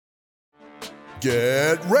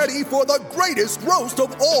Get ready for the greatest roast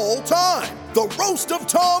of all time, the Roast of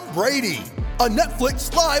Tom Brady, a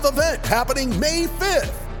Netflix live event happening May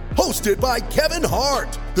 5th. Hosted by Kevin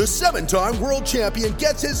Hart, the 7-time world champion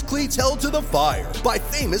gets his cleats held to the fire by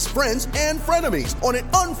famous friends and frenemies on an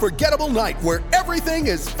unforgettable night where everything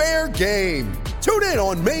is fair game. Tune in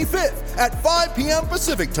on May 5th at 5 p.m.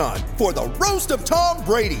 Pacific time for the Roast of Tom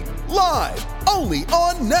Brady, live only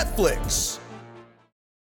on Netflix.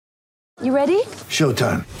 You ready?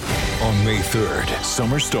 Showtime. On May 3rd,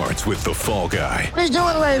 summer starts with The Fall Guy. Let's do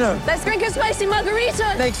it later. Let's drink a spicy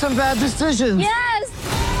margarita. Make some bad decisions. Yes!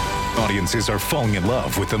 Audiences are falling in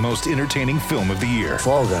love with the most entertaining film of the year.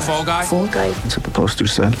 Fall Guy. Fall Guy? Fall Guy. That's what the poster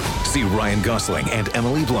said. See Ryan Gosling and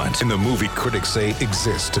Emily Blunt in the movie critics say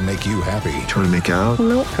exists to make you happy. Trying to make it out?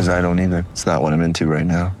 Nope. Because I don't either. It's not what I'm into right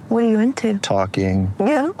now. What are you into? Talking.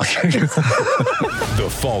 Yeah. The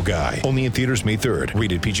Fall Guy. Only in theaters May 3rd.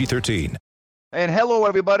 Rated PG-13. And hello,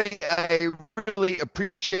 everybody. I really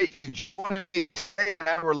appreciate you joining me today. An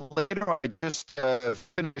hour later, I just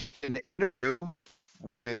finished an interview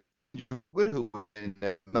with who in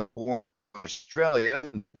Melbourne, Australia.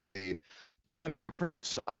 I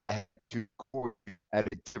had to record at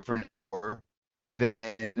a different hour than.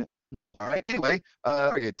 All right. Anyway,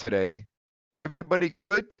 how are you today? Everybody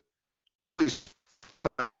good? Please,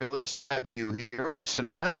 let's have you here.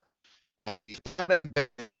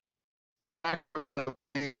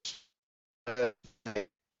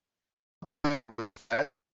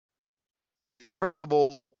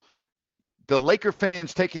 The Laker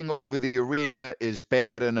fans taking over the arena is bad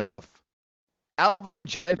enough. Alvin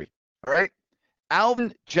Gentry, all right?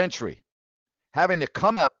 Alvin Gentry having to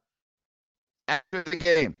come up after the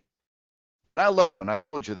game. I love him. I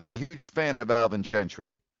told you, I'm a huge fan of Alvin Gentry.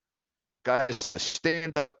 Guy's a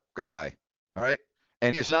stand-up guy, all right?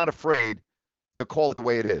 And he's not afraid to call it the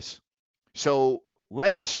way it is. So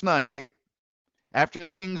last night, after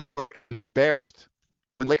things were embarrassed,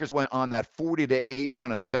 the Lakers went on that 40-8 in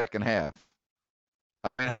the second half. I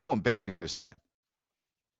mean, how embarrassing.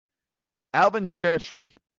 Alvin Gentry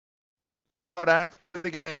after the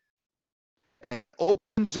game and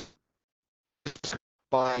opened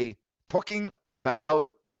by talking about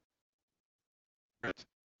it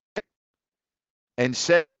and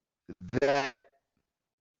said that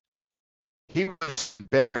he was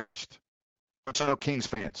embarrassed. Toronto Kings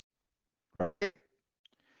fans. Right?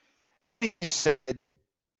 He said,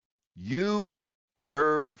 you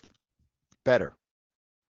deserve better.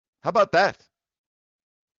 How about that?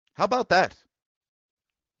 How about that?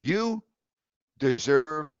 You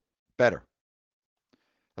deserve better.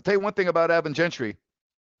 I'll tell you one thing about Alvin Gentry.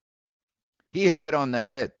 He hit on that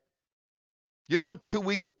head. 2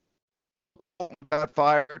 weeks got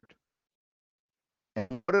fired.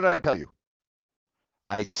 And what did I tell you?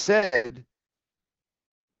 I said,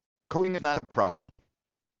 coaching is not a problem.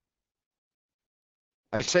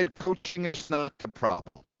 I said coaching is not the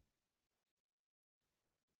problem.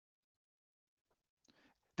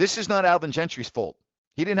 This is not Alvin Gentry's fault.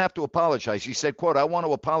 He didn't have to apologize. He said, quote, I want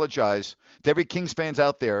to apologize to every Kings fans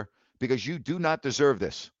out there because you do not deserve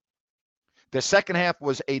this. The second half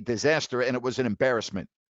was a disaster and it was an embarrassment.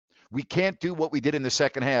 We can't do what we did in the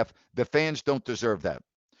second half. The fans don't deserve that.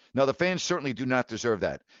 Now, the fans certainly do not deserve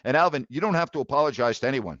that. And Alvin, you don't have to apologize to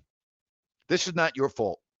anyone. This is not your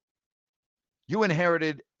fault. You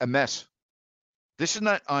inherited a mess. This is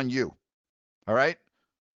not on you. All right?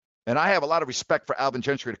 And I have a lot of respect for Alvin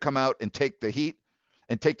Gentry to come out and take the heat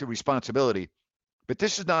and take the responsibility. But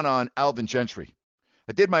this is not on Alvin Gentry.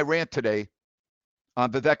 I did my rant today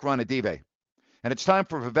on Vivek Ranadive. And it's time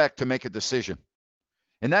for Vivek to make a decision.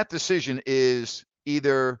 And that decision is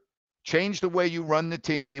either change the way you run the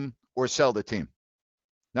team or sell the team.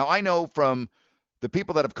 Now, I know from the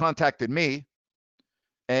people that have contacted me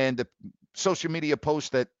and the social media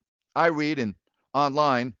posts that I read and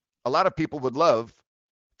online, a lot of people would love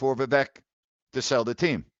for Vivek to sell the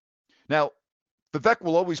team. Now, Vivek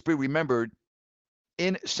will always be remembered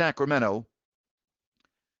in Sacramento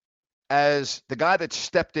as the guy that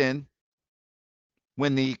stepped in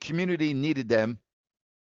when the community needed them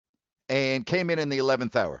and came in the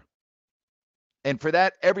 11th hour. And for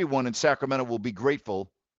that, everyone in Sacramento will be grateful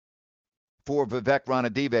for Vivek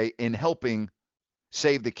Ranadive in helping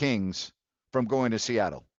save the Kings from going to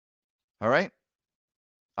Seattle. All right?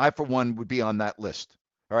 I, for one, would be on that list.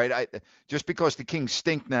 All right? Just because the Kings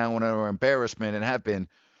stink now and are embarrassment and have been,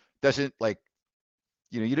 doesn't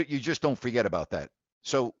you just don't forget about that.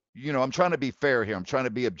 So, I'm trying to be fair here. I'm trying to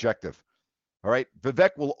be objective. All right?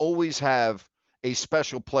 Vivek will always have a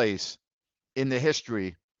special place in the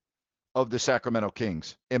history of the Sacramento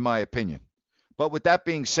Kings, in my opinion. But with that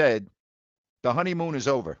being said, The honeymoon is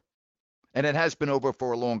over, and it has been over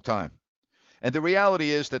for a long time. And the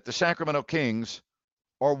reality is that the Sacramento Kings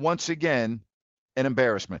are once again an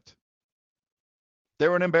embarrassment.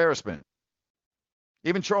 They're an embarrassment.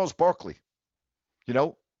 Even Charles Barkley,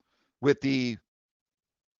 with the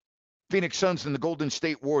Phoenix Suns and the Golden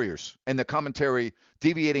State Warriors, and the commentary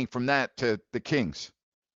deviating from that to the Kings.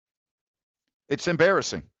 It's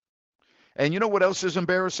embarrassing. And you know what else is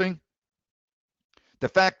embarrassing? The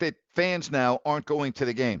fact that fans now aren't going to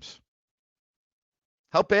the games.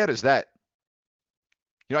 How bad is that?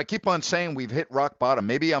 I keep on saying we've hit rock bottom.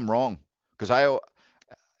 Maybe I'm wrong, because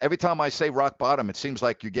every time I say rock bottom, it seems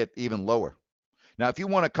like you get even lower. Now, if you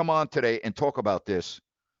want to come on today and talk about this,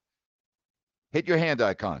 hit your hand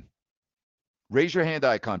icon. Raise your hand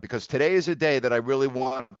icon, because today is a day that I really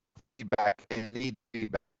want feedback and need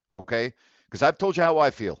feedback, okay? Because I've told you how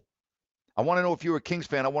I feel. I want to know if you're a Kings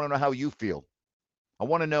fan. I want to know how you feel. I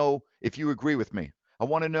want to know if you agree with me. I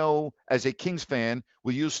want to know, as a Kings fan,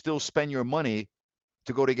 will you still spend your money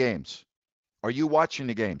to go to games? Are you watching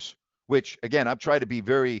the games? Which, again, I've tried to be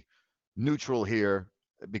very neutral here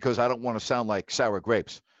because I don't want to sound like sour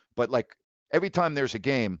grapes. But, like, every time there's a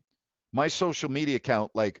game, my social media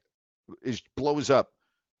account, blows up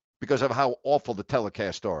because of how awful the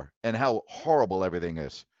telecasts are and how horrible everything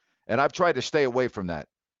is. And I've tried to stay away from that.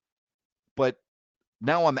 But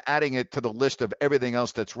now I'm adding it to the list of everything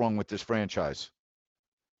else that's wrong with this franchise.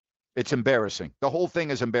 It's embarrassing. The whole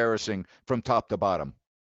thing is embarrassing from top to bottom.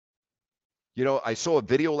 I saw a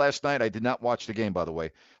video last night. I did not watch the game, by the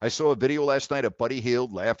way. I saw a video last night of Buddy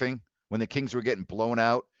Hield laughing when the Kings were getting blown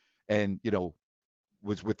out and,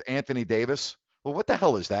 was with Anthony Davis. Well, what the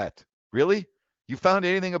hell is that? Really? You found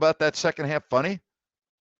anything about that second half funny?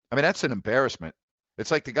 I mean, that's an embarrassment.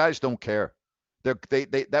 It's like the guys don't care.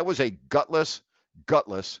 That was a gutless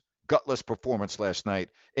performance last night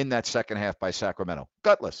in that second half by Sacramento.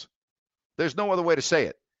 Gutless. There's no other way to say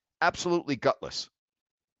it. Absolutely gutless.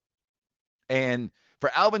 And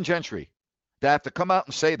for Alvin Gentry to have to come out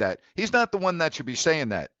and say that, he's not the one that should be saying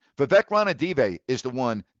that. Vivek Ranadive is the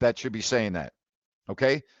one that should be saying that.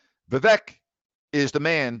 Okay? Vivek is the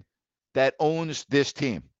man that owns this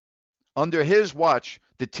team. Under his watch,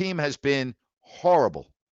 the team has been horrible.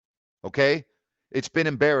 Okay? It's been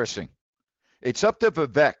embarrassing. It's up to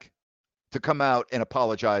Vivek to come out and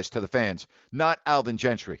apologize to the fans, not Alvin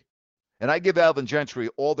Gentry. And I give Alvin Gentry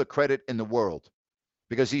all the credit in the world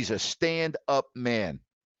because he's a stand-up man.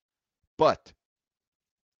 But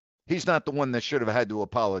he's not the one that should have had to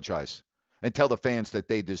apologize and tell the fans that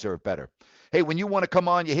they deserve better. Hey, when you want to come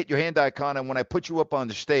on, you hit your hand icon, and when I put you up on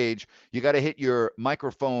the stage, you got to hit your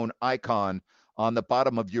microphone icon on the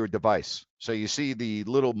bottom of your device. So you see the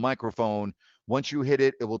little microphone. Once you hit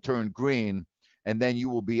it, it will turn green, and then you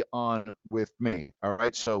will be on with me. All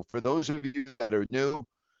right? So for those of you that are new,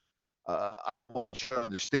 I want you to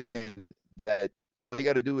understand that all you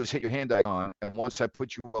got to do is hit your hand icon, and once I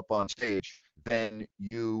put you up on stage, then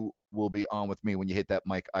you will be on with me when you hit that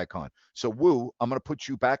mic icon. So, Woo, I'm going to put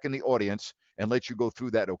you back in the audience and let you go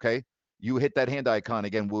through that, okay? You hit that hand icon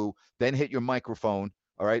again, Woo, then hit your microphone,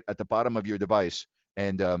 all right, at the bottom of your device,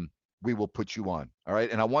 and we will put you on, all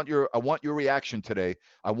right? And I want your reaction today.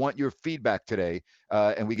 I want your feedback today,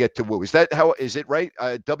 and we get to Woo. Is that how? Is it right?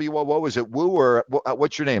 WOO, is it Woo, or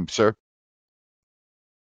what's your name, sir?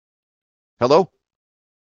 Hello?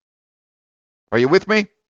 Are you with me?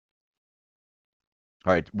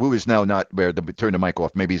 All right, Woo is now not where to turn the mic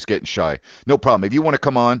off. Maybe he's getting shy. No problem. If you want to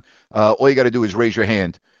come on, all you got to do is raise your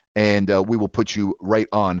hand, and we will put you right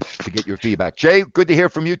on to get your feedback. Jay, good to hear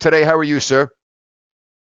from you today. How are you, sir?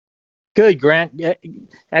 Good, Grant. Yeah,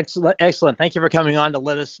 excellent. Thank you for coming on to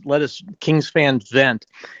let us Kings fans vent.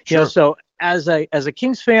 Sure. So as a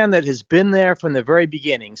Kings fan that has been there from the very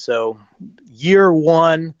beginning, so year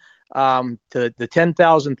one. To the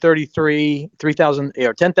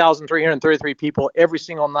 10,333 people every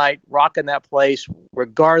single night rocking that place,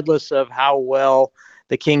 regardless of how well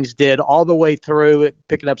the Kings did, all the way through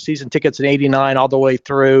picking up season tickets in '89, all the way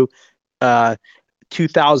through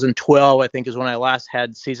 2012, I think is when I last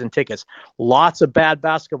had season tickets. Lots of bad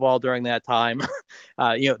basketball during that time.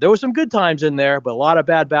 There were some good times in there, but a lot of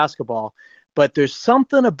bad basketball. But there's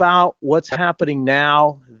something about what's happening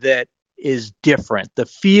now that is different. The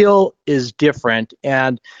feel is different.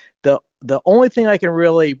 And the only thing I can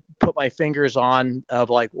really put my fingers on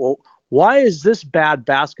of like, well, why is this bad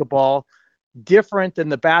basketball different than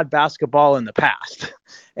the bad basketball in the past?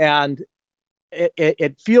 And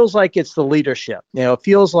it feels like it's the leadership. It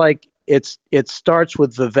feels like it starts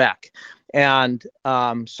with Vivek. And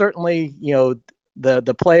certainly,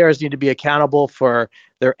 the players need to be accountable for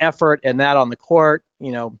their effort and that on the court.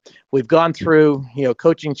 We've gone through,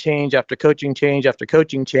 coaching change after coaching change after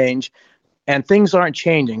coaching change, and things aren't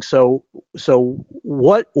changing. So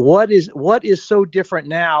what is so different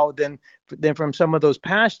now than from some of those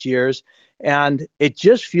past years? And it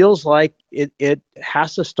just feels like it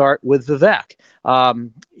has to start with Vivek.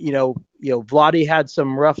 Vlade had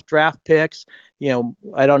some rough draft picks.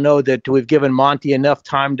 I don't know that we've given Monty enough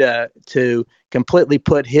time to completely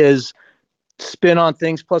put his spin on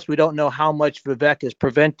things. Plus, we don't know how much Vivek is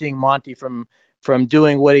preventing Monty from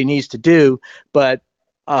doing what he needs to do. But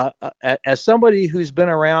as somebody who's been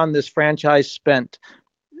around this franchise, spent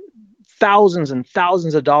thousands and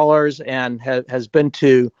thousands of dollars, and has been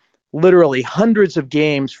to literally hundreds of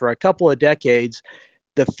games for a couple of decades,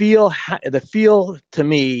 the feel to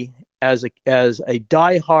me as a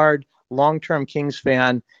diehard long-term Kings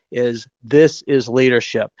fan is this is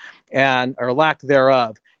leadership, or lack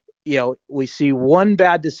thereof. We see one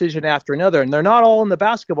bad decision after another, and they're not all on the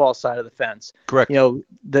basketball side of the fence. Correct.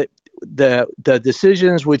 The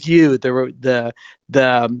decisions with you, the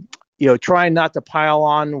trying not to pile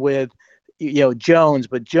on with Jones,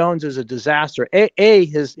 but Jones is a disaster.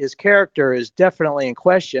 His character is definitely in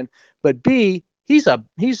question, but B, he's a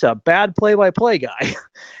bad play-by-play guy.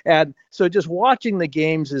 And so just watching the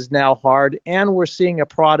games is now hard, and we're seeing a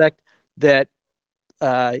product that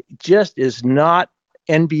just is not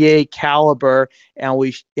NBA caliber,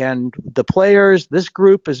 and the players, this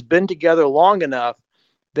group has been together long enough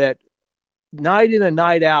that night in and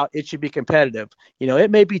night out, it should be competitive.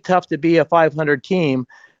 It may be tough to be a 500 team,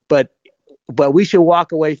 but we should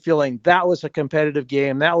walk away feeling that was a competitive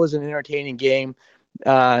game. That was an entertaining game.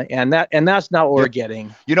 And that's not what we're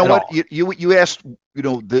getting. You know what? You asked,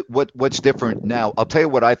 what's different now. I'll tell you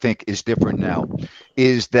what I think is different now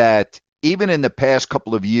is that even in the past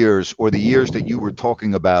couple of years, or the years that you were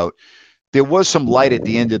talking about, there was some light at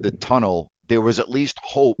the end of the tunnel. There was at least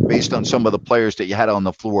hope based on some of the players that you had on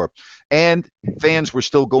the floor, and fans were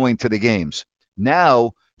still going to the games.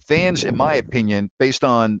 Now, fans, in my opinion, based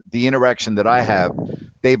on the interaction that I have,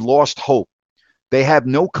 they've lost hope. They have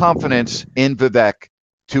no confidence in Vivek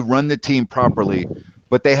to run the team properly,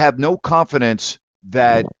 but they have no confidence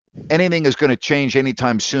that anything is going to change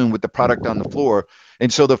anytime soon with the product on the floor.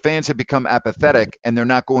 And so the fans have become apathetic, and they're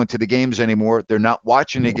not going to the games anymore. They're not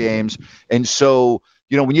watching the games. And so,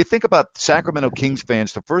 when you think about Sacramento Kings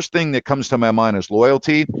fans, the first thing that comes to my mind is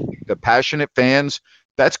loyalty. The passionate fans,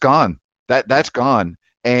 that's gone. That's gone.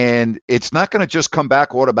 And it's not going to just come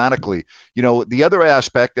back automatically. The other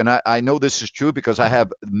aspect, and I know this is true because I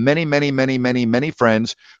have many, many, many, many, many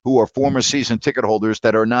friends who are former season ticket holders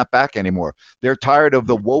that are not back anymore. They're tired of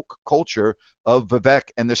the woke culture of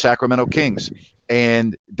Vivek and the Sacramento Kings.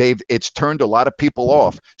 And it's turned a lot of people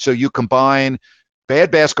off. So you combine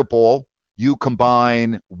bad basketball, you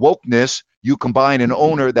combine wokeness, you combine an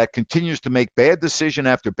owner that continues to make bad decision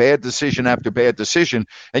after bad decision after bad decision.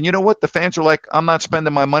 And you know what? The fans are like, I'm not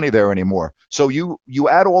spending my money there anymore. So you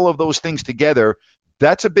add all of those things together.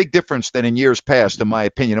 That's a big difference than in years past, in my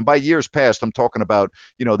opinion. And by years past, I'm talking about,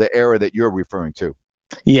 the era that you're referring to.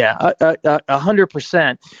 Yeah,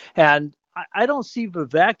 100%. And I don't see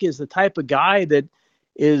Vivek as the type of guy that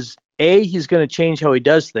is he's going to change how he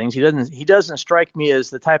does things. He doesn't strike me as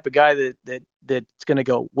the type of guy that's going to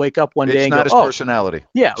go wake up one day and go, it's not his personality.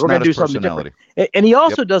 Yeah, we're going to do something different. And he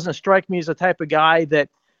also doesn't strike me as the type of guy that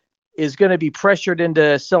is going to be pressured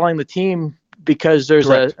into selling the team because there's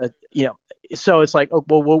so it's like,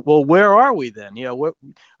 well, where are we then? Are we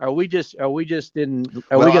going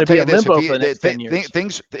to be in limbo for the next 10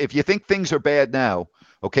 years? If you think things are bad now,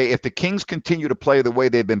 okay, if the Kings continue to play the way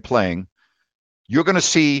they've been playing, you're going to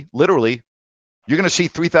see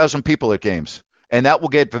 3,000 people at games, and that will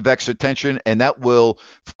get Vivek's attention, and that will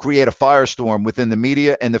create a firestorm within the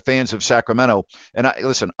media and the fans of Sacramento. And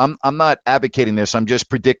I'm not advocating this. I'm just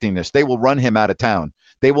predicting this. They will run him out of town.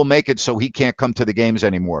 They will make it so he can't come to the games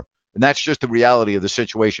anymore. And that's just the reality of the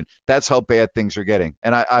situation. That's how bad things are getting.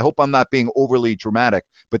 And I hope I'm not being overly dramatic,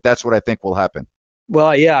 but that's what I think will happen.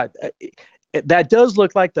 Well, yeah. That does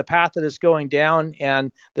look like the path that it's going down,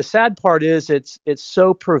 and the sad part is it's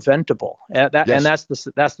so preventable. And that's the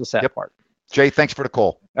sad part. Jay, thanks for the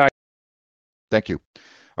call. All right, thank you.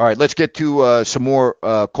 All right, let's get to some more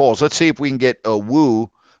calls. Let's see if we can get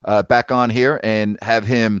Wu back on here and have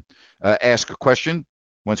him ask a question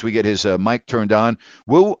once we get his mic turned on.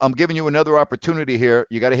 Wu, I'm giving you another opportunity here.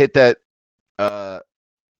 You got to hit that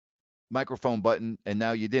microphone button, and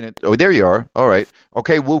now you didn't. Oh, there you are. All right.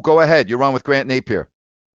 Okay, Wu, go ahead. You're on with Grant Napier.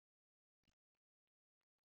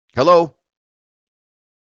 Hello?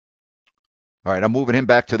 All right, I'm moving him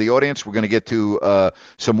back to the audience. We're going to get to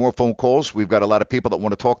some more phone calls. We've got a lot of people that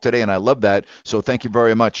want to talk today, and I love that. So thank you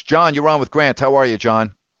very much. John, you're on with Grant. How are you,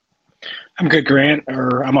 John? I'm good, Grant,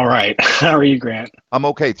 or I'm all right. How are you, Grant? I'm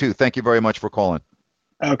okay, too. Thank you very much for calling.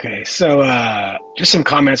 Okay, so just some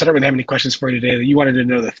comments. I don't really have any questions for you today. You wanted to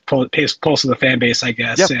know the pulse of the fan base, I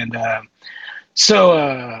guess. Yep. And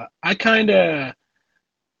so I kind of,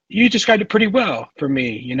 you described it pretty well for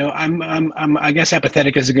me. You know, I guess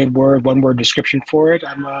apathetic is a good word, one word description for it.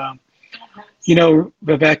 You know,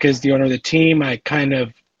 Vivek is the owner of the team. I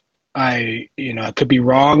could be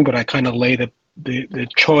wrong, but I kind of lay the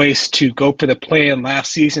choice to go for the plan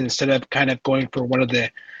last season instead of kind of going for one of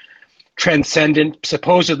the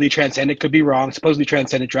supposedly transcendent, could be wrong, supposedly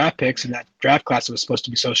transcendent draft picks in that draft class that was supposed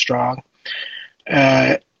to be so strong.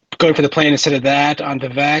 Going for the plan instead of that on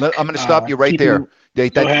Vivek. I'm going to stop you right there. You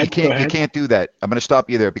can't do that. I'm going to stop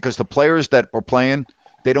you there because the players that were playing,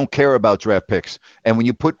 they don't care about draft picks. And when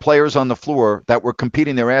you put players on the floor that were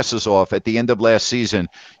competing their asses off at the end of last season,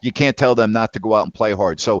 you can't tell them not to go out and play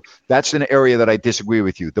hard. So that's an area that I disagree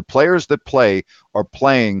with you. The players that play are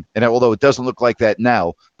playing, and although it doesn't look like that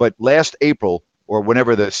now, but last April or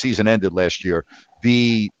whenever the season ended last year,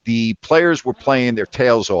 the players were playing their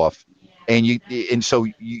tails off. And so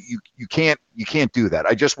you can't do that.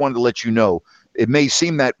 I just wanted to let you know. It may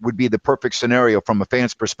seem that would be the perfect scenario from a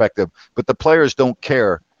fan's perspective, but the players don't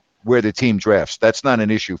care where the team drafts. That's not an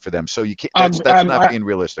issue for them. So you can't. That's not being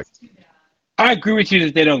realistic. I agree with you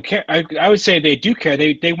that they don't care. I would say they do care.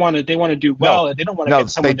 They want to do well. And they don't want to get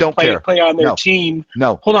someone to play on their team.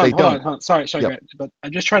 No, hold on. Sorry, yep. But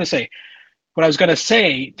I'm just trying to say. What I was going to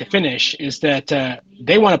say to finish is that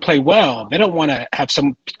they want to play well. They don't want to have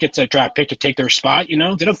some gets a draft pick to take their spot. You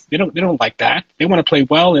know, they don't like that. They want to play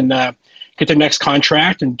well and get their next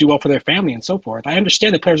contract and do well for their family and so forth. I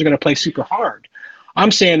understand the players are going to play super hard.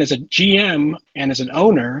 I'm saying as a GM and as an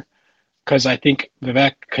owner, because I think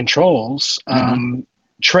Vivek controls,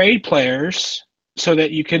 trade players so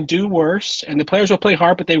that you can do worse, and the players will play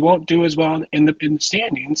hard, but they won't do as well in the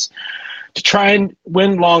standings to try and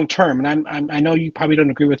win long term. And I know you probably don't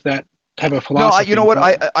agree with that type of philosophy. No, you know what?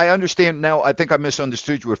 I understand now. I think I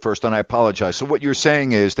misunderstood you at first, and I apologize. So what you're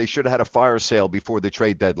saying is they should have had a fire sale before the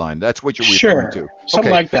trade deadline. That's what you're referring to.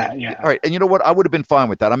 Something like that, yeah. All right, and you know what? I would have been fine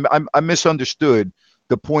with that. I misunderstood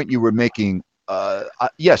the point you were making.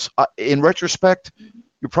 Yes, in retrospect,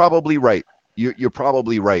 you're probably right. You're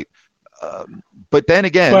probably right. But then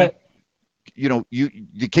again, you know,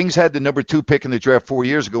 the Kings had the number 2 pick in the draft 4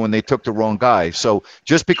 years ago and they took the wrong guy. So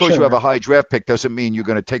just because you have a high draft pick doesn't mean you're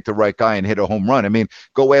going to take the right guy and hit a home run. I mean,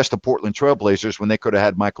 go ask the Portland Trailblazers when they could have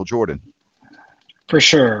had Michael Jordan. For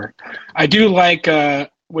sure. I do like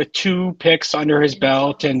with 2 picks under his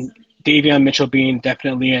belt and Davion Mitchell being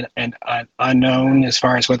definitely an unknown as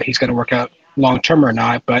far as whether he's going to work out long term or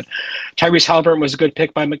not. But Tyrese Halliburton was a good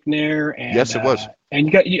pick by McNair. And, yes, it was.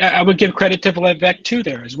 And I would give credit to Vivek too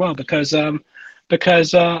there as well because I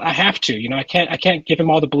have to. You know, I can't give him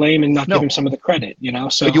all the blame and not give him some of the credit. You know,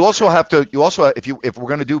 so but you also have to. You also if we're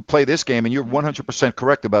going to play this game, and you're 100%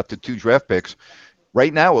 correct about the 2 draft picks.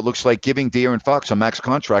 Right now, it looks like giving De'Aaron Fox a max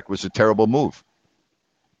contract was a terrible move.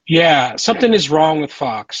 Yeah, something is wrong with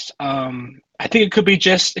Fox. I think it could be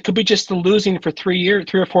just the losing for 3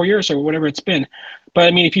 or 4 years or whatever it's been. But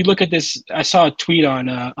I mean, if you look at this, I saw a tweet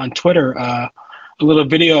on Twitter, a little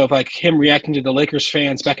video of like him reacting to the Lakers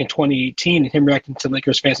fans back in 2018 and him reacting to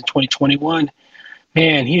Lakers fans in 2021.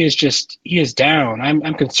 Man, he is down.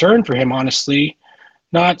 I'm concerned for him, honestly.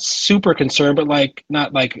 Not super concerned, but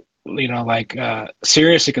not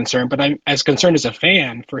seriously concerned. But I'm as concerned as a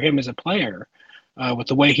fan for him as a player. With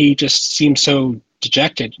the way he just seems so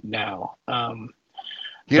dejected now.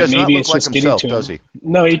 He does not look like himself, does he?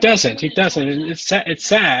 No, he doesn't. It's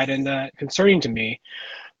sad and concerning to me.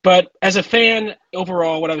 But as a fan,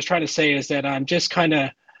 overall, what I was trying to say is that I'm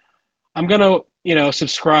going to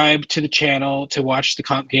subscribe to the channel to watch the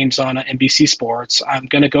comp games on NBC Sports. I'm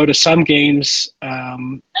going to go to some games,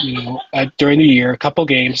 during the year, a couple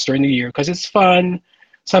games during the year, because it's fun.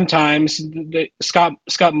 Sometimes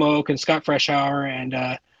Scott Moak and Scott Freshour and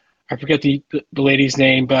I forget the lady's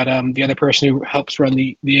name, but the other person who helps run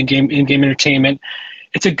the in-game entertainment.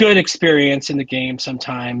 It's a good experience in the game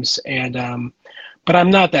sometimes, and but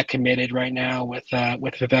I'm not that committed right now with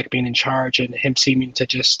Vivek being in charge and him seeming to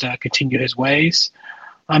just continue his ways.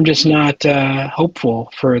 I'm just not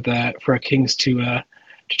hopeful for Kings to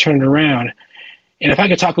turn it around. And if I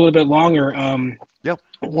could talk a little bit longer,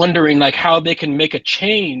 wondering like how they can make a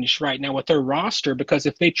change right now with their roster, because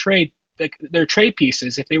if they trade their trade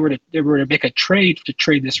pieces, if they were to make a trade to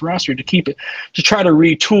trade this roster to keep it, to try to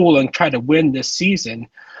retool and try to win this season,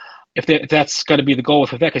 if that's going to be the goal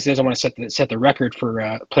with Vivek, because he doesn't want to set the record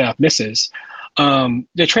for playoff misses.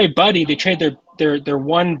 They trade Buddy. They trade their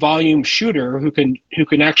one volume shooter who can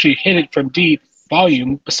actually hit it from deep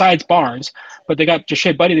volume besides Barnes. But they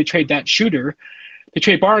trade Buddy. They trade that shooter. They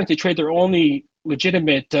trade Barnes. They trade their only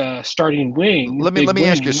legitimate starting wing. Let me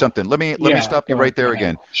ask you something. Let me stop you right there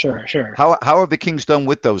again. Sure. How have the Kings done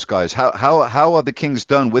with those guys? How have the Kings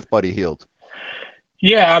done with Buddy Hield?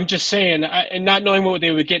 Yeah, I'm just saying, and not knowing what they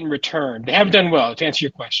would get in return, they haven't done well. To answer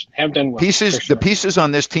your question, they haven't done well. The pieces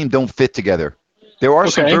on this team don't fit together. There are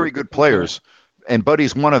some very good players, and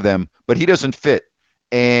Buddy's one of them, but he doesn't fit.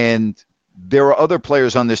 And there are other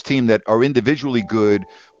players on this team that are individually good,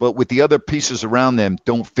 but with the other pieces around them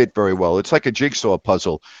don't fit very well. It's like a jigsaw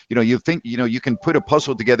puzzle. You think, you can put a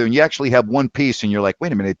puzzle together and you actually have one piece and you're like,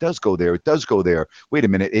 wait a minute, it does go there. It does go there. Wait a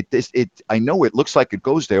minute. I know it looks like it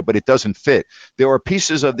goes there, but it doesn't fit. There are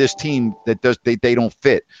pieces of this team that they don't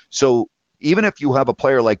fit. So even if you have a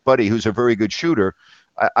player like Buddy, who's a very good shooter,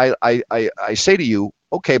 I say to you,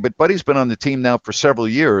 okay, but Buddy's been on the team now for several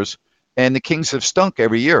years and the Kings have stunk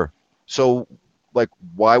every year. So,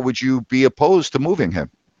 why would you be opposed to moving him?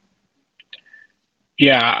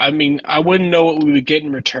 Yeah, I mean, I wouldn't know what we would get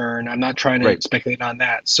in return. I'm not trying to speculate on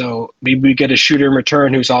that. So maybe we get a shooter in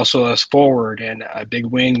return who's also a forward and a big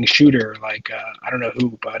wing shooter, I don't know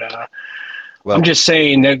who, but I'm just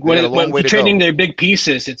saying that when trading their big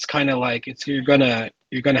pieces, it's kind of like you're gonna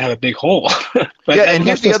have a big hole. But and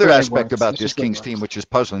here's the other aspect about this Kings team, which is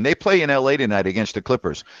puzzling. They play in LA tonight against the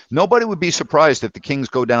Clippers. Nobody would be surprised if the Kings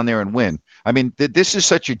go down there and win. I mean, this is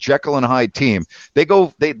such a Jekyll and Hyde team.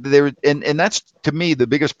 And that's to me the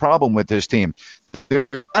biggest problem with this team. There's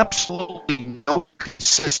absolutely no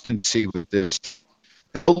consistency with this.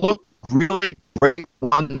 They'll look really great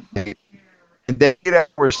one day, and then 8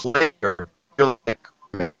 hours later, you're like,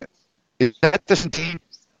 is that this team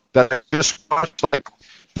that just watched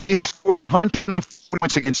he scored 140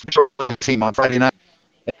 points against the Charlotte team on Friday night,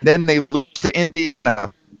 and then they lose to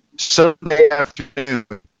Indiana Sunday afternoon,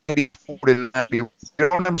 84 to 90. You know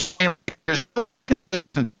what I'm saying? There's no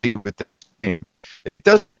consistency with the team.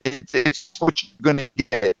 It's what you're going to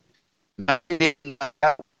get.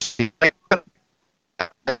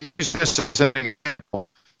 Use this as an example.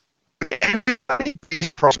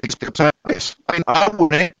 These prospects get nice. I mean, I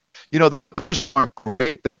wouldn't. The numbers aren't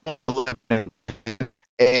great.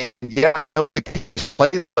 And yeah, I know the Kings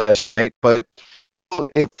played last night, but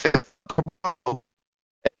we're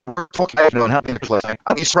talking about how many last night.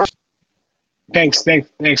 I'm surprised. Thanks,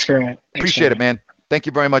 Kermit. Appreciate it, man. Thank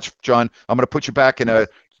you very much, John. I'm going to put you back in a.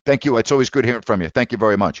 Thank you. It's always good hearing from you. Thank you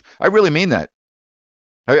very much. I really mean that.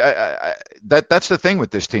 That's the thing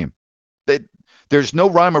with this team. There's no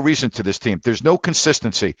rhyme or reason to this team. There's no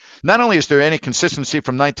consistency. Not only is there any consistency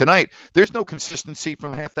from night to night, there's no consistency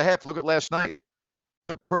from half to half. Look at last night.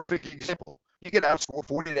 A perfect example. You get outscored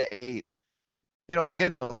 40-8.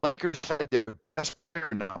 Again, the Lakers had their best player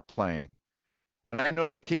now playing. And I know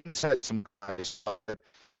the Kings had some guys, but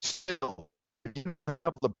still, if you have a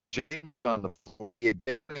couple of James on the floor, you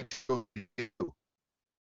didn't show you.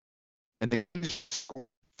 And the Kings scored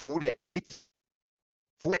 48.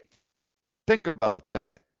 Think about that.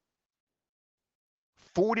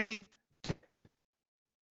 40.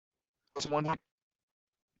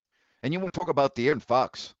 And you want to talk about De'Aaron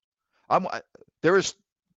Fox.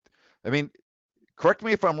 Correct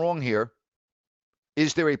me if I'm wrong here.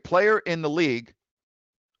 Is there a player in the league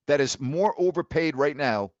that is more overpaid right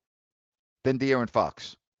now than De'Aaron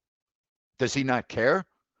Fox? Does he not care?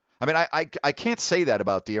 I mean, I can't say that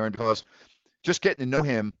about De'Aaron because just getting to know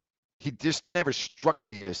him, he just never struck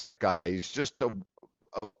me as guy. He's just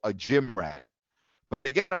a gym rat. But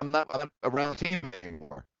again, I'm not around him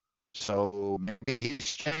anymore. So maybe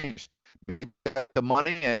he's changed. Maybe he got the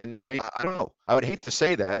money, and I don't know. I would hate to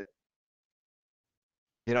say that.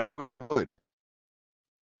 I would.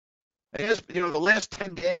 And the last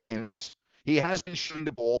 10 games, he has been shooting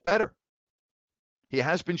the ball better.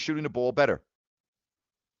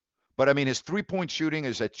 But, I mean, his three-point shooting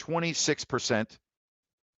is at 26%.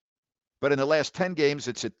 But in the last 10 games,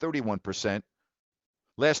 it's at 31%.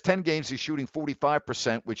 Last 10 games, he's shooting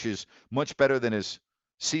 45%, which is much better than his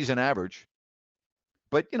season average.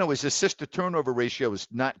 But, his assist-to-turnover ratio is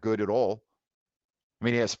not good at all. I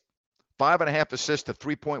mean, he has 5.5 assists to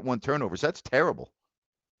 3.1 turnovers. That's terrible.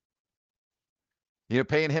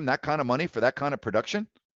 Paying him that kind of money for that kind of production?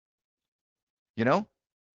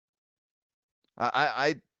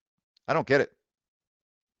 I don't get it.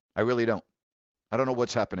 I really don't. I don't know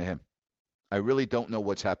what's happened to him. I really don't know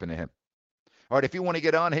what's happened to him. All right, if you want to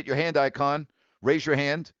get on, hit your hand icon, raise your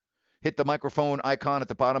hand, hit the microphone icon at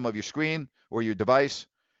the bottom of your screen or your device,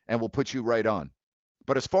 and we'll put you right on.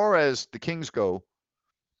 But as far as the Kings go,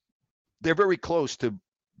 they're very close to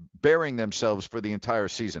burying themselves for the entire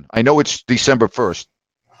season. I know it's December 1st,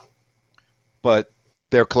 but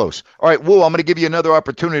they're close. All right, Wu, I'm going to give you another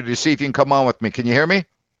opportunity to see if you can come on with me. Can you hear me?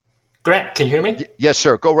 Grant, can you hear me? Yes,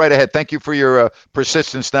 sir. Go right ahead. Thank you for your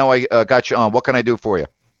persistence. Now I got you on. What can I do for you?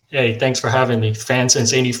 Hey, thanks for having me. Fan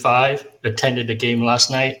since '85. Attended the game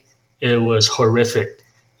last night. It was horrific.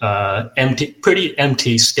 Empty, pretty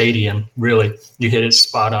empty stadium. Really, you hit it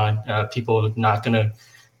spot on. People are not gonna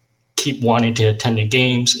keep wanting to attend the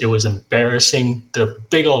games. It was embarrassing. The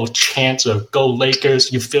big old chants of "Go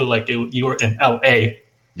Lakers!" You feel like you were in LA.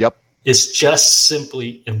 Yep. It's just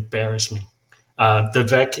simply embarrassing.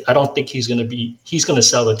 Vivek, I don't think he's going to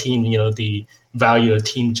sell the team. You know, the value of the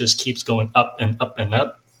team just keeps going up and up and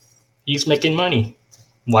up. He's making money.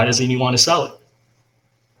 Why doesn't he want to sell it?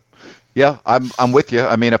 Yeah, I'm with you.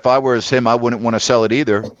 I mean, if I was him, I wouldn't want to sell it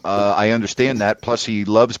either. I understand that. Plus, he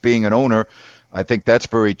loves being an owner. I think that's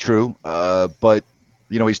very true. But,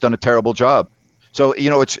 you know, he's done a terrible job. So, you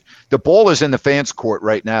know, the ball is in the fans' court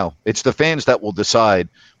right now. It's the fans that will decide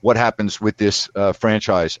what happens with this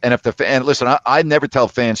franchise. And and listen, I never tell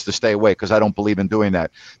fans to stay away because I don't believe in doing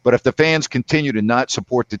that. But if the fans continue to not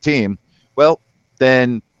support the team, well,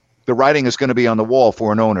 then the writing is going to be on the wall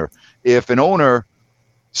for an owner. If an owner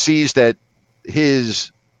sees that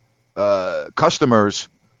his customers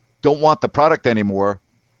don't want the product anymore,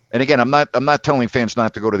 and again, I'm not telling fans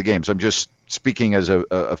not to go to the games. I'm just speaking as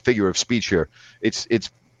a figure of speech here.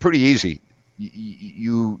 It's pretty easy.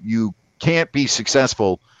 You can't be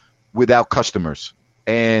successful without customers.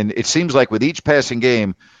 And it seems like with each passing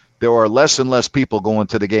game, there are less and less people going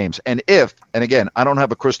to the games. And again, I don't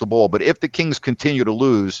have a crystal ball, but if the Kings continue to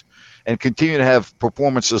lose and continue to have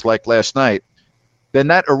performances like last night, then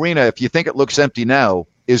that arena, if you think it looks empty now,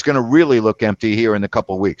 is going to really look empty here in a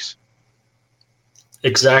couple of weeks.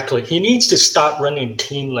 Exactly. He needs to stop running a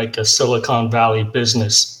team like a Silicon Valley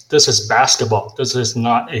business. This is basketball. This is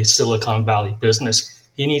not a Silicon Valley business.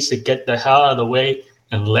 He needs to get the hell out of the way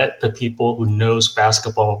and let the people who knows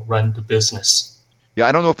basketball run the business. Yeah,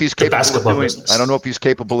 I don't know if he's capable of doing business. I don't know if he's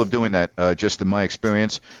capable of doing that, just in my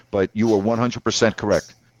experience, but you are 100%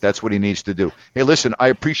 correct. That's what he needs to do. Hey, listen, I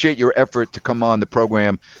appreciate your effort to come on the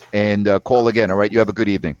program and call again, all right? You have a good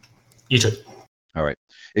evening. You too. All right.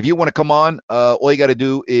 If you want to come on, all you got to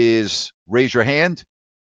do is raise your hand,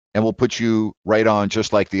 and we'll put you right on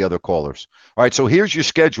just like the other callers. All right, so here's your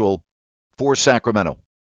schedule for Sacramento.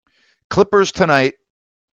 Clippers tonight,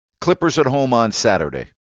 Clippers at home on Saturday.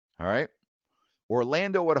 All right?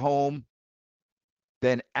 Orlando at home,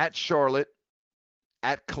 then at Charlotte,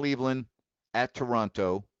 at Cleveland, at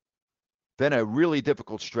Toronto, then a really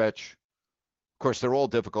difficult stretch. Of course, they're all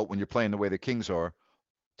difficult when you're playing the way the Kings are.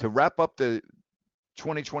 To wrap up the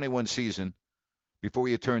 2021 season before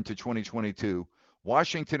you turn to 2022,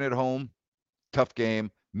 Washington at home, tough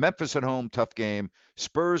game. Memphis at home, tough game.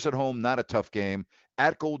 Spurs at home, not a tough game.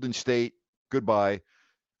 At Golden State, goodbye.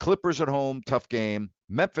 Clippers at home, tough game.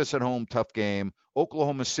 Memphis at home, tough game.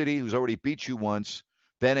 Oklahoma City, who's already beat you once.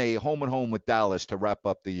 Then a home and home with Dallas to wrap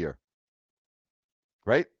up the year.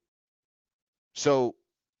 Right? So,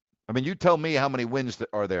 I mean, you tell me how many wins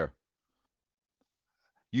are there.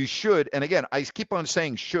 You should, and again, I keep on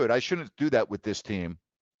saying should. I shouldn't do that with this team.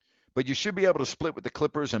 But you should be able to split with the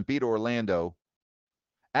Clippers and beat Orlando.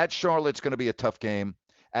 At Charlotte's going to be a tough game.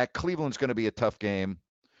 At Cleveland's going to be a tough game.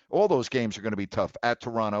 All those games are going to be tough. At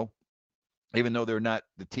Toronto, even though they're not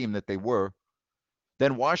the team that they were.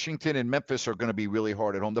 Then Washington and Memphis are going to be really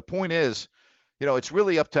hard at home. The point is, you know, it's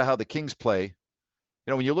really up to how the Kings play.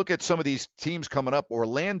 You know, when you look at some of these teams coming up,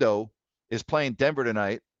 Orlando is playing Denver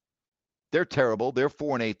tonight. They're terrible. They're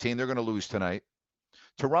 4-18. They're going to lose tonight.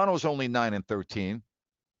 Toronto's only 9-13,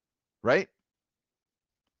 right?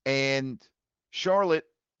 And Charlotte,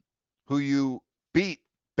 who you beat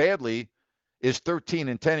badly, is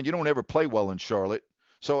 13-10, and you don't ever play well in Charlotte.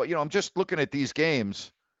 So, you know, I'm just looking at these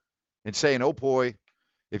games and saying, oh boy,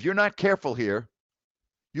 if you're not careful here,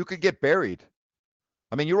 you could get buried.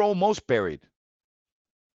 I mean, you're almost buried.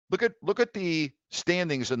 Look at the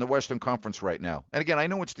standings in the Western Conference right now. And again, I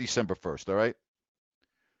know it's December 1st, all right?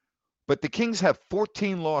 But the Kings have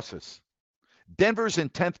 14 losses. Denver's in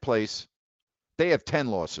 10th place. They have 10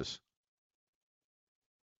 losses.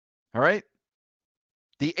 All right?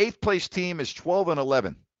 The 8th place team is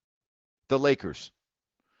 12-11, the Lakers.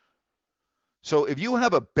 So if you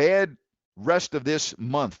have a bad rest of this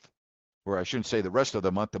month, or I shouldn't say the rest of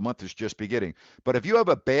the month is just beginning. But if you have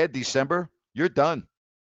a bad December, you're done.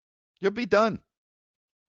 You'll be done.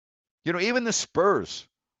 You know, even the Spurs,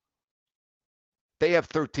 they have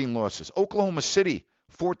 13 losses. Oklahoma City,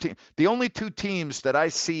 14. The only two teams that I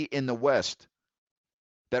see in the West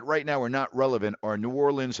that right now are not relevant are New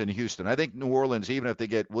Orleans and Houston. I think New Orleans, even if they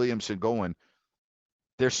get Williamson going,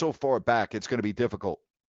 they're so far back, it's going to be difficult.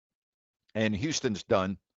 And Houston's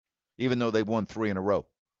done, even though they've won 3 in a row.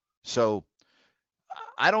 So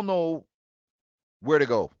I don't know where to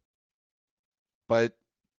go. But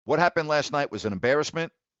what happened last night was an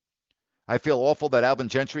embarrassment. I feel awful that Alvin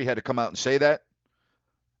Gentry had to come out and say that.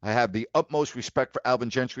 I have the utmost respect for Alvin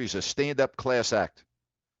Gentry. He's a stand-up class act.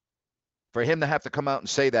 For him to have to come out and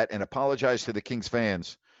say that and apologize to the Kings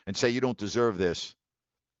fans and say you don't deserve this,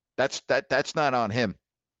 that's not on him.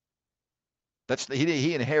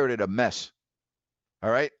 He inherited a mess. All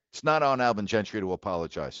right? It's not on Alvin Gentry to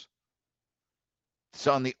apologize. It's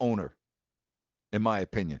on the owner, in my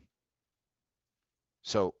opinion.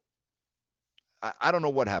 So I don't know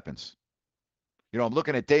what happens. You know, I'm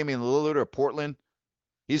looking at Damian Lillard of Portland.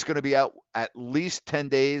 He's going to be out at least 10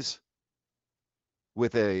 days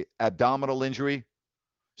with a abdominal injury.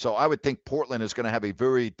 So I would think Portland is going to have a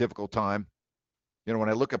very difficult time. You know, when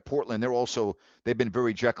I look at Portland, they've been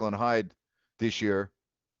very Jekyll and Hyde this year.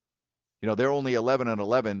 You know, they're only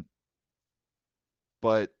 11-11,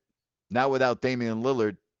 but now without Damian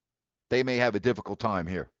Lillard, they may have a difficult time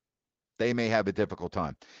here. They may have a difficult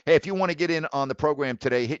time. Hey, if you want to get in on the program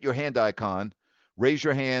today, hit your hand icon, raise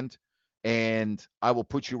your hand, and I will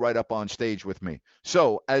put you right up on stage with me.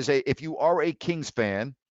 So, if you are a Kings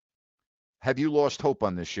fan, have you lost hope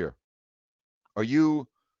on this year? Are you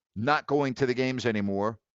not going to the games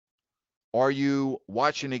anymore? Are you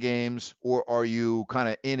watching the games, or are you kind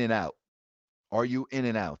of in and out? Are you in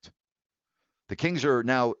and out? The Kings are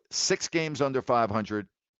now 6 games under 500.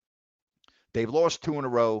 They've lost 2 in a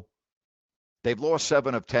row. They've lost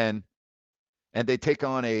 7 of 10. And they take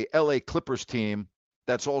on a LA Clippers team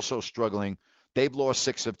that's also struggling. They've lost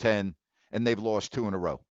 6 of 10, and they've lost 2 in a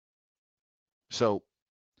row. So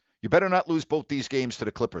you better not lose both these games to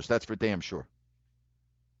the Clippers. That's for damn sure.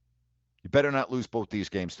 You better not lose both these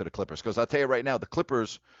games to the Clippers, because I'll tell you right now, the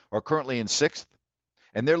Clippers are currently in 6th,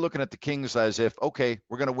 and they're looking at the Kings as if, okay,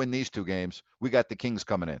 we're going to win these 2 games. We got the Kings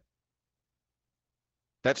coming in.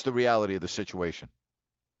 That's the reality of the situation.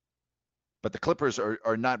 But the Clippers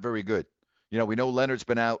are not very good. You know, we know Leonard's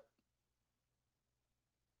been out.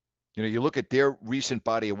 You know, you look at their recent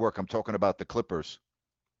body of work. I'm talking about the Clippers.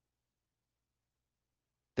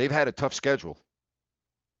 They've had a tough schedule.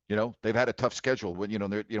 You know, they've had a tough schedule. When you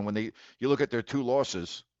look at their 2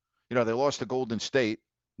 losses, you know, they lost to Golden State,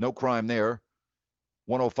 no crime there,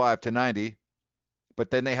 105-90.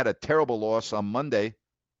 But then they had a terrible loss on Monday,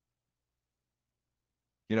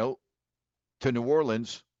 you know, to New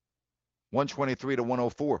Orleans,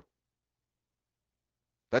 123-104.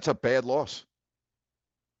 That's a bad loss.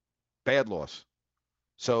 Bad loss.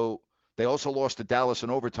 So they also lost to Dallas in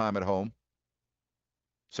overtime at home.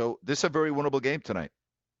 So this is a very winnable game tonight.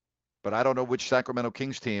 But I don't know which Sacramento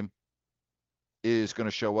Kings team is going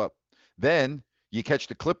to show up. Then you catch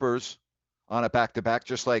the Clippers on a back-to-back,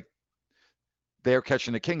 just like they're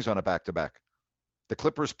catching the Kings on a back-to-back. The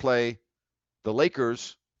Clippers play the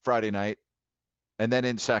Lakers Friday night, and then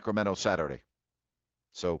in Sacramento Saturday.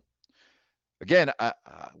 So, again,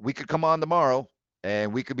 we could come on tomorrow,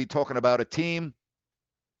 and we could be talking about a team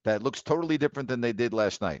that looks totally different than they did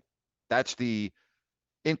last night. That's the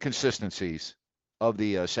inconsistencies of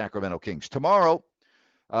the Sacramento Kings. Tomorrow,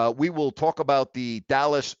 we will talk about the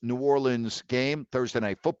Dallas-New Orleans game, Thursday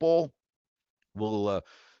Night Football. We'll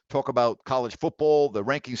talk about college football. The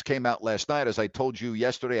rankings came out last night. As I told you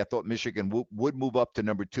yesterday, I thought Michigan would move up to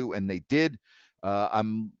number 2, and they did.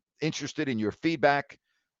 I'm interested in your feedback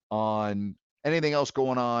on anything else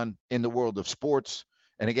going on in the world of sports.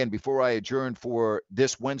 And again, before I adjourn for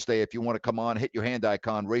this Wednesday, if you want to come on, hit your hand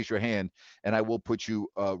icon, raise your hand, and I will put you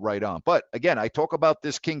right on. But again, I talk about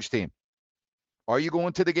this Kings team. Are you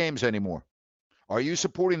going to the games anymore? Are you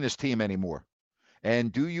supporting this team anymore?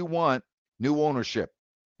 And do you want new ownership?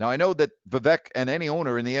 Now, I know that Vivek and any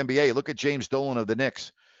owner in the NBA, look at James Dolan of the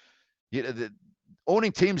Knicks.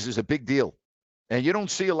 Owning teams is a big deal. And you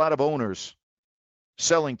don't see a lot of owners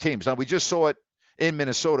selling teams. Now, we just saw it in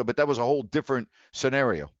Minnesota, but that was a whole different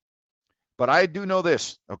scenario. But I do know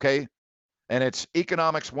this, okay? And it's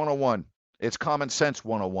economics 101. It's common sense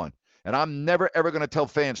 101. And I'm never, ever going to tell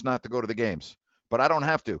fans not to go to the games. But I don't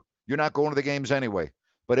have to. You're not going to the games anyway.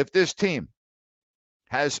 But if this team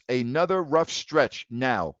has another rough stretch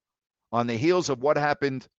now on the heels of what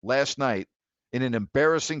happened last night in an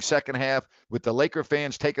embarrassing second half with the Laker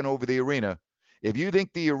fans taking over the arena, if you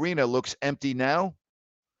think the arena looks empty now,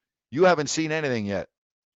 you haven't seen anything yet.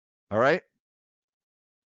 All right?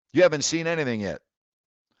 You haven't seen anything yet.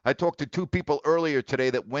 I talked to two people earlier today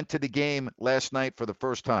that went to the game last night for the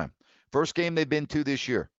first time. First game they've been to this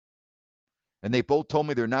year. And they both told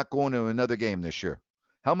me they're not going to another game this year.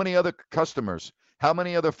 How many other customers, how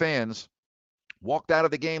many other fans walked out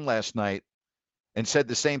of the game last night and said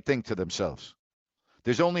the same thing to themselves?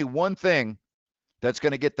 There's only one thing that's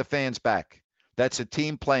going to get the fans back. That's a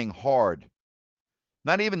team playing hard.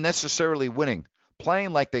 Not even necessarily winning,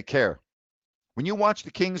 playing like they care. When you watched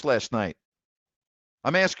the Kings last night,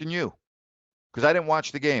 I'm asking you, because I didn't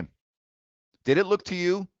watch the game. Did it look to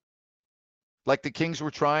you like the Kings were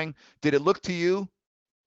trying? Did it look to you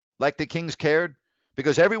like the Kings cared?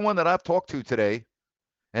 Because everyone that I've talked to today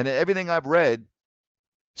and everything I've read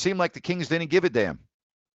seemed like the Kings didn't give a damn.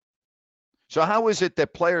 So how is it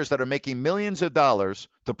that players that are making millions of dollars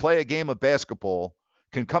to play a game of basketball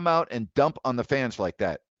can come out and dump on the fans like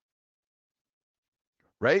that?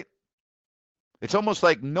 Right? It's almost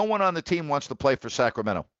like no one on the team wants to play for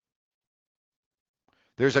Sacramento.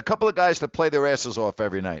 There's a couple of guys that play their asses off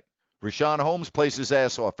every night. Richaun Holmes plays his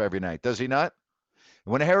ass off every night, does he not?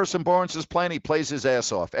 When Harrison Barnes is playing, he plays his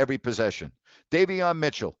ass off every possession. Davion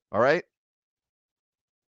Mitchell, all right?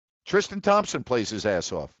 Tristan Thompson plays his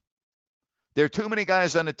ass off. There are too many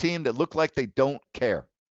guys on the team that look like they don't care.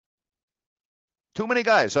 Too many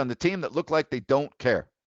guys on the team that look like they don't care.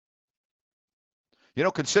 You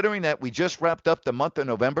know, considering that we just wrapped up the month of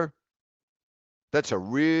November, that's a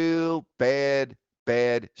real bad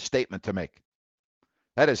statement to make.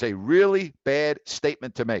 That is a really bad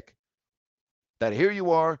statement to make. That here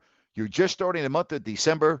you are, you're just starting the month of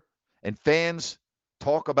December, and fans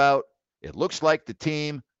talk about it looks like the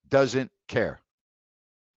team doesn't care.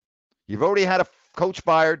 You've already had a coach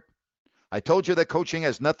fired. I told you that coaching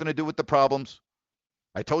has nothing to do with the problems.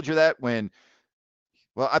 I told you that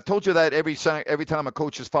I've told you that every time a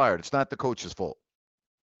coach is fired. It's not the coach's fault.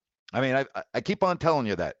 I mean, I keep on telling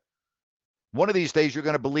you that. One of these days, you're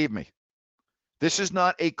going to believe me. This is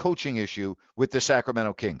not a coaching issue with the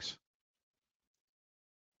Sacramento Kings.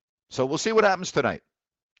 So we'll see what happens tonight.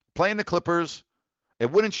 Playing the Clippers,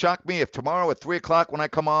 it wouldn't shock me if tomorrow at 3 o'clock when I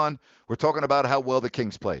come on, we're talking about how well the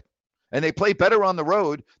Kings played. And they play better on the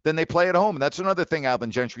road than they play at home. And that's another thing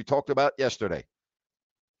Alvin Gentry talked about yesterday.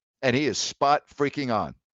 And he is spot freaking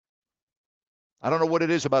on. I don't know what it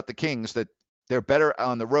is about the Kings that they're better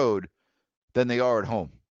on the road than they are at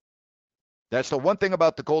home. That's the one thing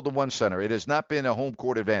about the Golden One Center. It has not been a home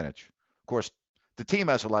court advantage. Of course, the team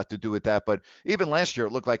has a lot to do with that, but even last year,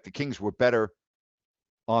 it looked like the Kings were better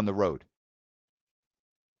on the road.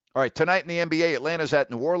 All right, tonight in the NBA, Atlanta's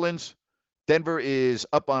at New Orleans. Denver is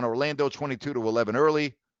up on Orlando 22-11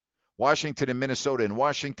 early. Washington and Minnesota in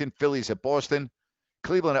Washington. Philly's at Boston.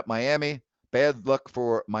 Cleveland at Miami. Bad luck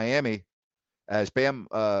for Miami as Bam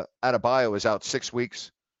Adebayo is out 6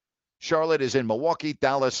 weeks. Charlotte is in Milwaukee.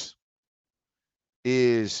 Dallas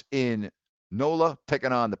is in NOLA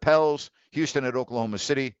taking on the Pels. Houston at Oklahoma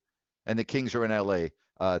City. And the Kings are in LA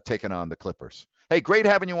taking on the Clippers. Hey, great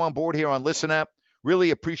having you on board here on Listen App.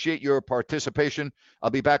 Really appreciate your participation.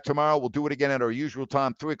 I'll be back tomorrow. We'll do it again at our usual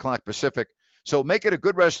time, 3 o'clock Pacific. So make it a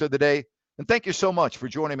good rest of the day. And thank you so much for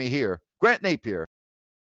joining me here. Grant Napier.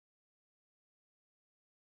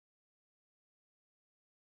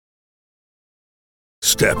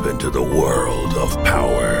 Step into the world of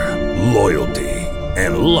power, loyalty,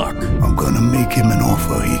 and luck. I'm going to make him an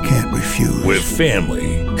offer he can't refuse. With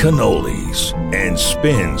family, cannolis, and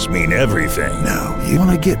spins mean everything. Now, you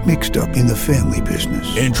want to get mixed up in the family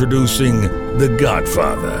business. Introducing The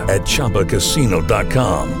Godfather at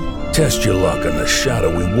ChumbaCasino.com. Test your luck in the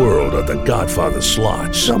shadowy world of The Godfather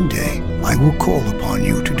slot. Someday, I will call upon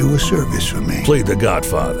you to do a service for me. Play The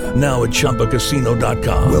Godfather now at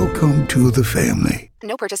ChumbaCasino.com. Welcome to the family.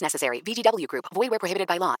 No purchase necessary. VGW Group. Void where prohibited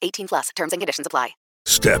by law. 18+. Terms and conditions apply.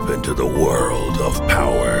 Step into the world of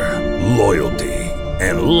power, loyalty,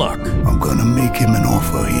 and luck. I'm going to make him an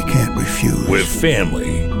offer he can't refuse. With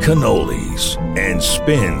family, cannolis, and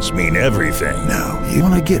spins mean everything. Now, you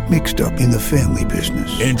want to get mixed up in the family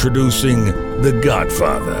business. Introducing The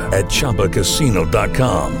Godfather at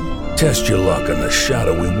ChumbaCasino.com. Test your luck in the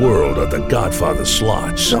shadowy world of The Godfather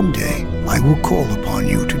slot. Someday, I will call upon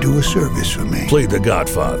you to do a service for me. Play The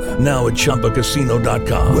Godfather now at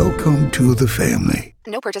ChumbaCasino.com. Welcome to the family.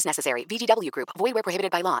 No purchase necessary. VGW Group. Void where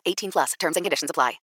prohibited by law. 18+. Terms and conditions apply.